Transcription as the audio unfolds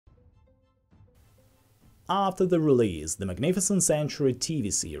After the release of the Magnificent Century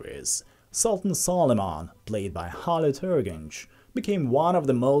TV series, Sultan Suleiman, played by Halit Ergenç, became one of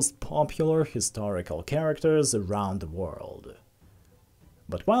the most popular historical characters around the world.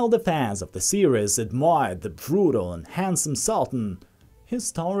 But while the fans of the series admired the brutal and handsome Sultan,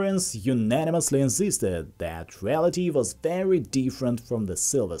 historians unanimously insisted that reality was very different from the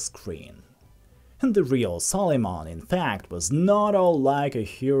silver screen. And the real Suleiman, in fact, was not all like a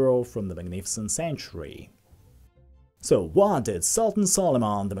hero from the Magnificent Century. So what did Sultan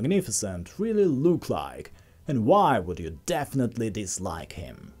Suleiman the Magnificent really look like, and why would you definitely dislike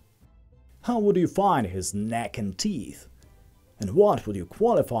him? How would you find his neck and teeth? And what would you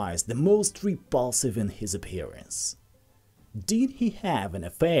qualify as the most repulsive in his appearance? Did he have an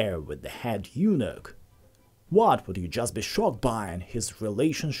affair with the head eunuch? What would you just be shocked by in his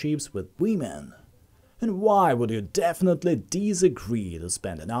relationships with women? And why would you definitely disagree to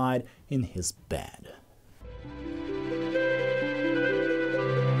spend a night in his bed?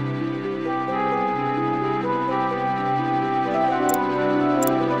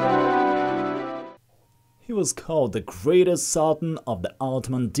 He was called the greatest Sultan of the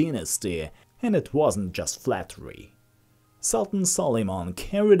Ottoman dynasty, and it wasn't just flattery. Sultan Suleiman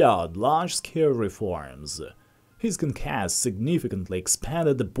carried out large-scale reforms. His conquest significantly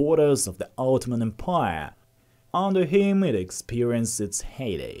expanded the borders of the Ottoman Empire. Under him, it experienced its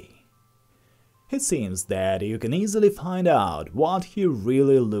heyday. It seems that you can easily find out what he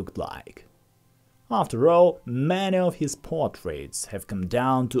really looked like. After all, many of his portraits have come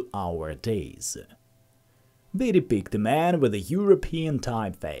down to our days. They depict a man with a European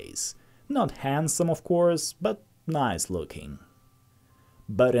typeface, not handsome of course, but nice-looking.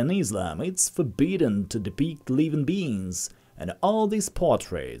 But in Islam it's forbidden to depict living beings, and all these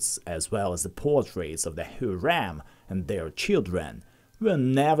portraits, as well as the portraits of the Hurram and their children, were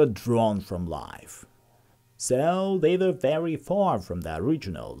never drawn from life. So they were very far from the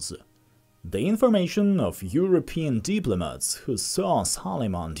originals. The information of European diplomats who saw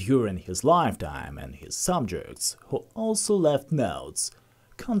Suleiman during his lifetime and his subjects who also left notes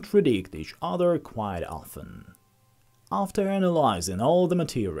contradict each other quite often. After analyzing all the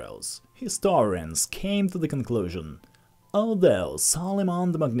materials, historians came to the conclusion, although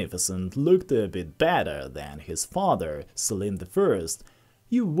Suleiman the Magnificent looked a bit better than his father, Selim I,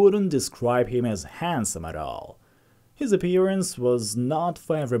 you wouldn't describe him as handsome at all. His appearance was not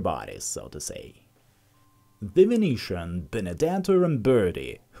for everybody, so to say. The Venetian Benedetto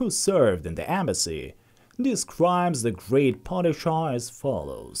Ramberti, who served in the embassy, describes the great Padishah as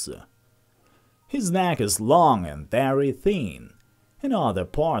follows. His neck is long and very thin, and other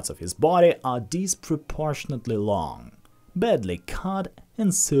parts of his body are disproportionately long, badly cut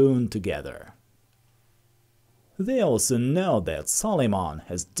and sewn together. They also know that Suleiman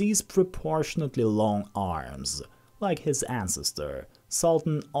has disproportionately long arms, like his ancestor,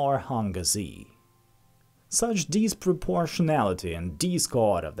 Sultan Orhan Gazi. Such disproportionality and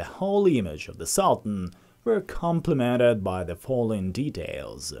discord of the whole image of the Sultan were complemented by the following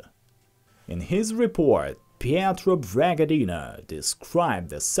details. In his report, Pietro Bragadino described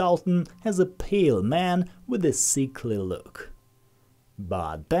the Sultan as a pale man with a sickly look.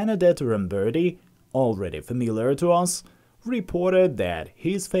 But Benedetto Ramberti, already familiar to us, reported that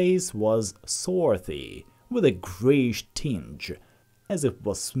his face was swarthy, with a grayish tinge, as if it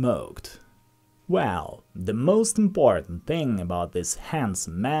was smoked. Well, the most important thing about this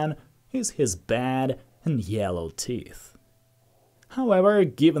handsome man is his bad and yellow teeth. However,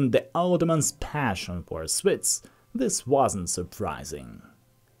 given the Ottomans' passion for sweets, this wasn't surprising.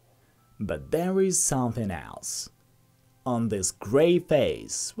 But there is something else. On this grey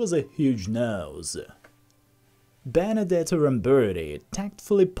face was a huge nose. Benedetto Ramberti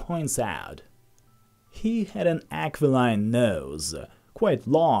tactfully points out he had an aquiline nose, quite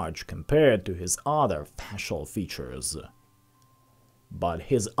large compared to his other facial features. But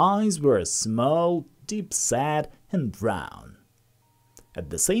his eyes were small, deep-set, and brown. At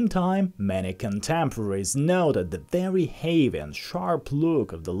the same time, many contemporaries noted the very heavy and sharp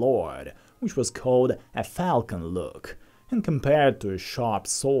look of the lord, which was called a falcon look, and compared to a sharp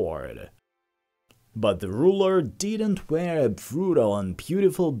sword. But the ruler didn't wear a brutal and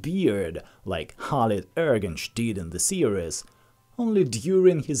beautiful beard like Halit Ergenç did in the series. Only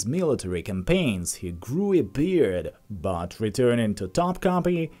during his military campaigns he grew a beard, but returning to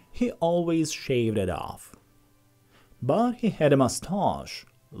Topkapi, he always shaved it off. But he had a mustache,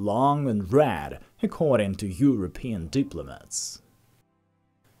 long and red, according to European diplomats.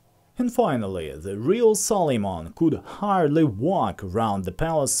 And finally, the real Suleiman could hardly walk around the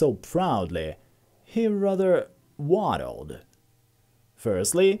palace so proudly. He rather waddled.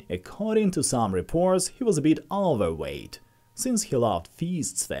 Firstly, according to some reports, he was a bit overweight, since he loved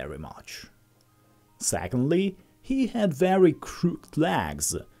feasts very much. Secondly, he had very crooked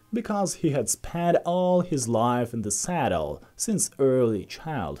legs, because he had spent all his life in the saddle since early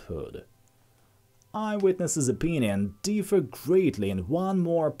childhood. Eyewitnesses' opinion differ greatly in one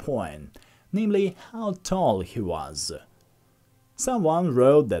more point, namely how tall he was. Someone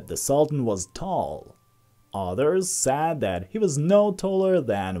wrote that the Sultan was tall. Others said that he was no taller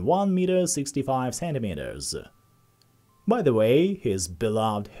than 1 meter 65 centimeters. By the way, his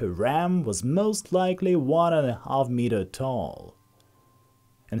beloved harem was most likely 1.5 meters tall.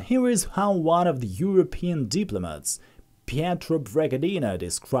 And here is how one of the European diplomats, Pietro Bragadina,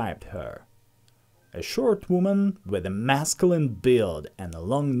 described her. A short woman with a masculine build and a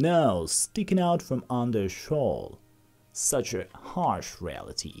long nose sticking out from under a shawl. Such a harsh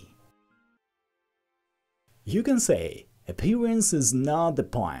reality. You can say appearance is not the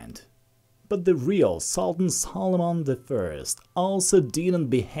point, but the real Sultan Suleiman I also didn't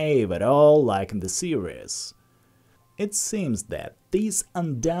behave at all like in the series. It seems that this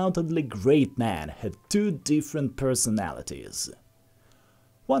undoubtedly great man had two different personalities.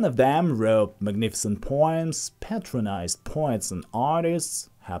 One of them wrote magnificent poems, patronized poets and artists,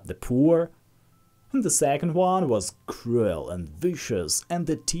 helped the poor, and the second one was cruel and vicious, and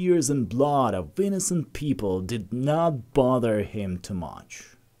the tears and blood of innocent people did not bother him too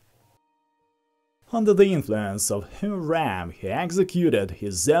much. Under the influence of Hurram, he executed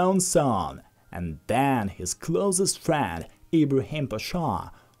his own son, and then his closest friend, Ibrahim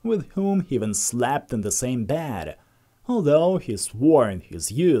Pasha, with whom he even slept in the same bed, although he swore in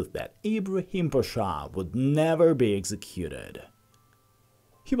his youth that Ibrahim Pasha would never be executed.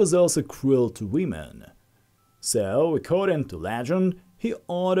 He was also cruel to women. So, according to legend, he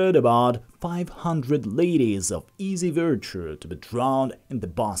ordered about 500 ladies of easy virtue to be drowned in the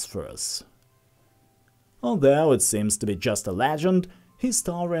Bosphorus. Although it seems to be just a legend,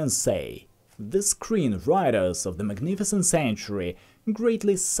 historians say the screenwriters of the magnificent century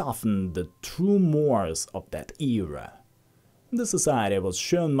greatly softened the true mores of that era. The society was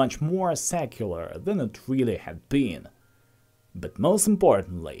shown much more secular than it really had been. But most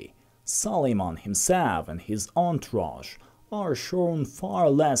importantly, Suleiman himself and his entourage are shown far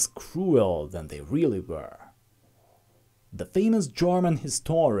less cruel than they really were. The famous German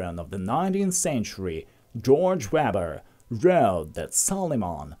historian of the 19th century, George Weber, wrote that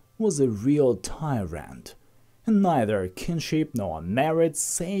Suleiman was a real tyrant, and neither kinship nor merit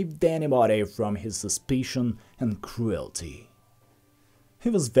saved anybody from his suspicion and cruelty. He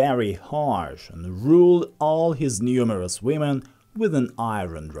was very harsh and ruled all his numerous women with an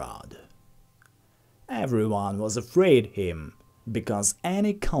iron rod. Everyone was afraid of him, because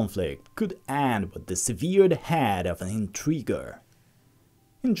any conflict could end with the severed head of an intriguer.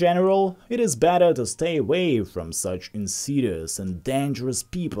 In general, it is better to stay away from such insidious and dangerous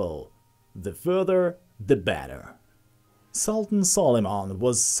people. The further, the better. Sultan Suleiman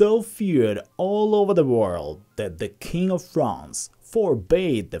was so feared all over the world that the King of France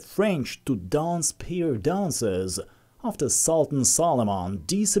forbade the French to dance pair dances after Sultan Suleiman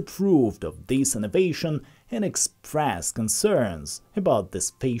disapproved of this innovation and expressed concerns about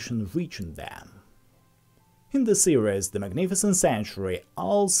this fashion reaching them. In the series The Magnificent Century,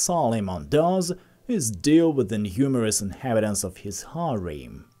 all Suleiman does is deal with the numerous inhabitants of his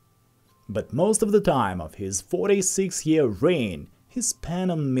harem. But most of the time of his 46-year reign he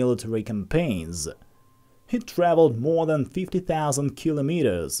spent on military campaigns. He traveled more than 50,000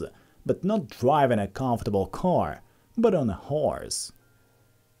 kilometers, but not driving a comfortable car, but on a horse.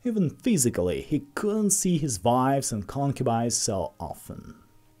 Even physically, he couldn't see his wives and concubines so often.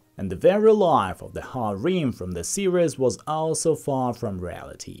 And the very life of the harem from the series was also far from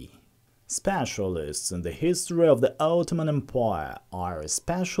reality. Specialists in the history of the Ottoman Empire are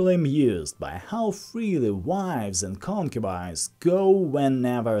especially amused by how freely wives and concubines go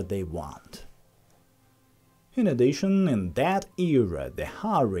whenever they want. In addition, in that era, the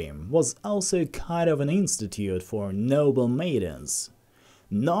harem was also a kind of an institute for noble maidens.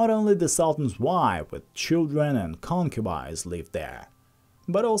 Not only the Sultan's wife with children and concubines lived there,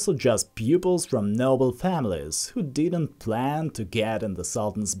 but also just pupils from noble families who didn't plan to get in the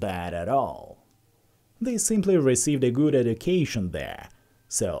Sultan's bed at all. They simply received a good education there,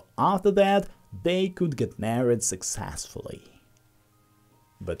 so after that they could get married successfully.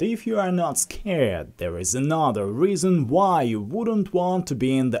 But if you are not scared, there is another reason why you wouldn't want to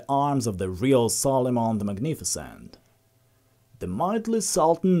be in the arms of the real Suleiman the Magnificent. The mighty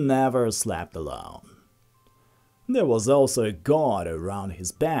Sultan never slept alone. There was also a guard around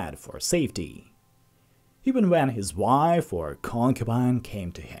his bed for safety. even when his wife or concubine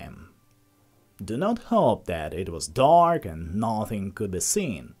came to him. Do not hope that it was dark and nothing could be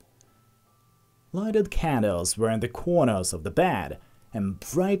seen. Lighted candles were in the corners of the bed and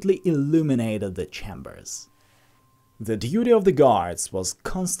brightly illuminated the chambers. The duty of the guards was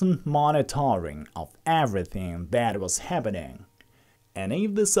constant monitoring of everything that was happening, and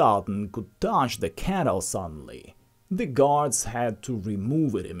if the Sultan could touch the candle suddenly, the guards had to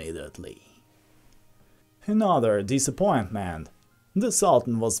remove it immediately. Another disappointment: the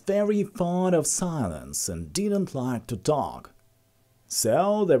Sultan was very fond of silence and didn't like to talk.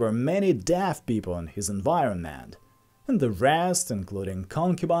 So there were many deaf people in his environment, and the rest, including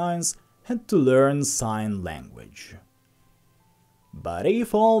concubines, had to learn sign language. But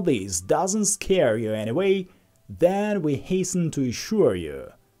if all this doesn't scare you anyway, then we hasten to assure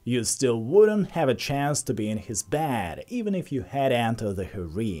you, you still wouldn't have a chance to be in his bed even if you had entered the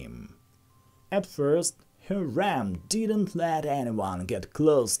harem. At first, Hiram didn't let anyone get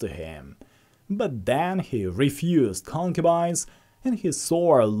close to him, but then he refused concubines and he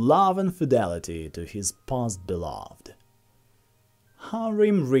swore love and fidelity to his past-beloved.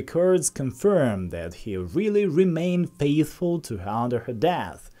 Harem records confirm that he really remained faithful to her after her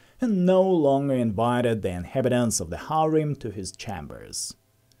death and no longer invited the inhabitants of the harem to his chambers.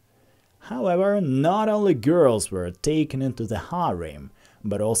 However, not only girls were taken into the harem,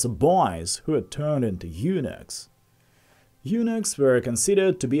 but also boys who had turned into eunuchs. Eunuchs were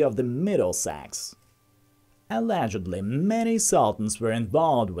considered to be of the middle sex. Allegedly, many sultans were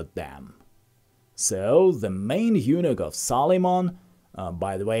involved with them. So, the main eunuch of Suleiman,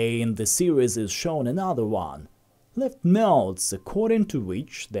 by the way, in the series is shown another one, left notes according to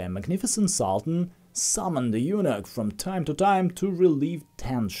which the magnificent sultan summoned the eunuch from time to time to relieve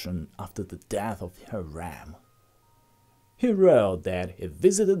tension after the death of Hiram. He wrote that he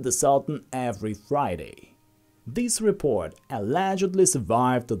visited the sultan every Friday. This report allegedly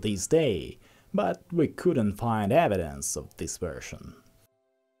survived to this day, but we couldn't find evidence of this version.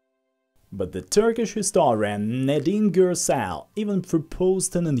 But the Turkish historian Nedim Gürsel even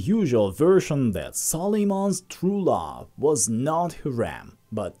proposed an unusual version that Suleiman's true love was not Hiram,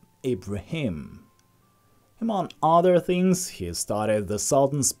 but Ibrahim. Among other things, he studied the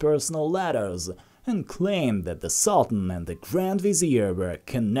Sultan's personal letters and claimed that the Sultan and the Grand Vizier were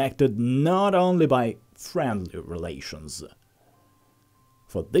connected not only by friendly relations.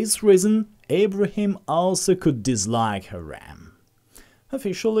 For this reason, Ibrahim also could dislike Hiram.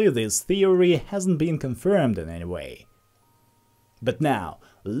 Officially, this theory hasn't been confirmed in any way. But now,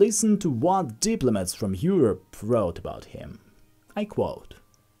 listen to what diplomats from Europe wrote about him. I quote,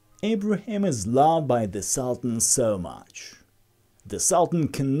 "Ibrahim is loved by the Sultan so much. The Sultan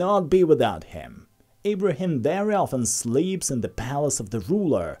cannot be without him. Ibrahim very often sleeps in the palace of the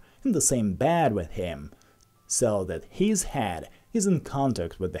ruler, in the same bed with him, so that his head is in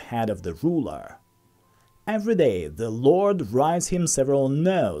contact with the head of the ruler. Every day the Lord writes him several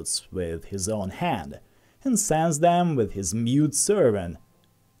notes with his own hand, and sends them with his mute servant,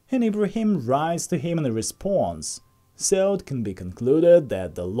 and Ibrahim writes to him in response, so it can be concluded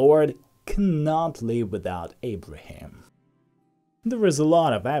that the Lord cannot live without Abraham." There is a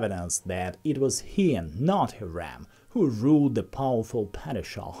lot of evidence that it was he and not Hiram who ruled the powerful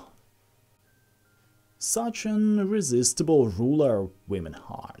Padishah. Such an irresistible ruler of women's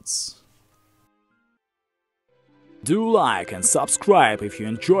hearts. Do like and subscribe if you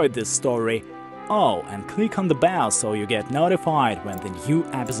enjoyed this story. Oh, and click on the bell so you get notified when the new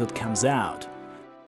episode comes out.